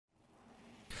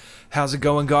How's it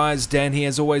going, guys? Dan here,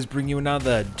 as always, bring you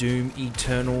another Doom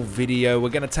Eternal video. We're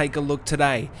going to take a look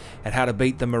today at how to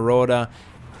beat the Marauder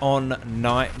on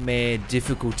Nightmare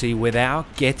difficulty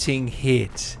without getting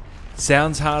hit.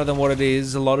 Sounds harder than what it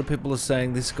is. A lot of people are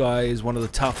saying this guy is one of the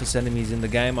toughest enemies in the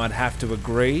game. I'd have to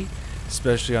agree,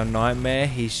 especially on Nightmare.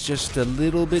 He's just a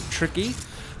little bit tricky,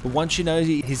 but once you know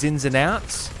his ins and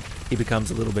outs, he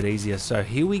becomes a little bit easier. So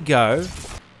here we go.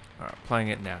 Alright, playing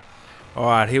it now.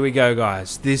 Alright, here we go,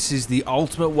 guys. This is the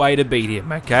ultimate way to beat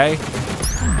him, okay?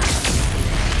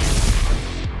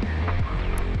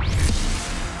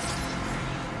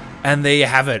 And there you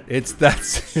have it. It's that,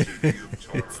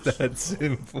 it's that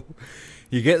simple.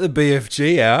 You get the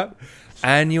BFG out,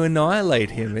 and you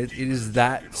annihilate him. It is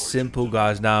that simple,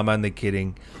 guys. No, I'm only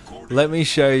kidding. Let me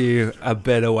show you a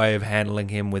better way of handling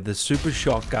him with the super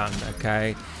shotgun,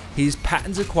 okay? His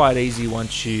patterns are quite easy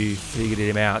once you figured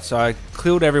him out. So I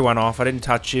killed everyone off. I didn't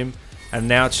touch him. And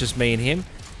now it's just me and him.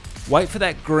 Wait for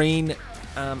that green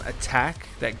attack,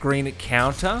 that green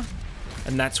counter.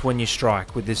 And that's when you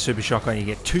strike with this super shotgun. You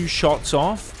get 2 shots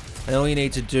off. And all you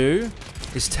need to do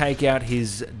is take out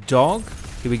his dog.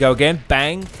 Here we go again.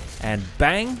 Bang and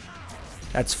bang.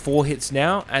 That's 4 hits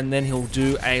now. And then he'll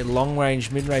do a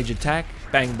long-range, mid-range attack.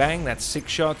 Bang, bang. That's 6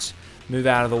 shots. Move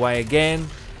out of the way again.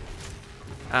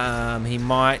 He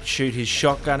might shoot his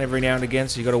shotgun every now and again,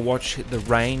 so you got to watch the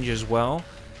range as well.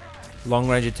 Long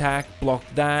range attack, block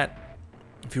that.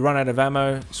 If you run out of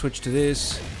ammo, switch to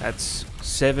this. That's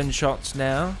 7 shots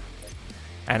now.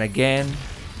 And again,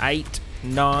 8,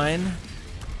 9.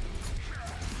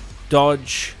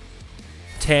 Dodge,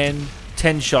 10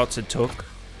 shots it took.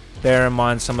 Bear in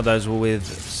mind some of those were with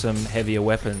some heavier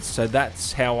weapons. So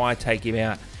that's how I take him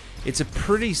out. It's a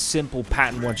pretty simple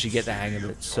pattern once you get the hang of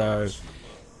it. So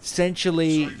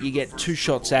essentially, you get 2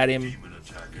 shots at him.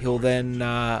 He'll then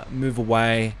move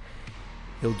away.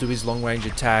 He'll do his long-range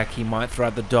attack. He might throw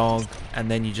out the dog, and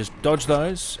then you just dodge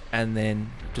those and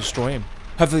then destroy him.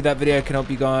 Hopefully that video can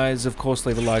help you guys. Of course,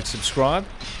 leave a like, subscribe,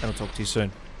 and I'll talk to you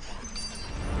soon.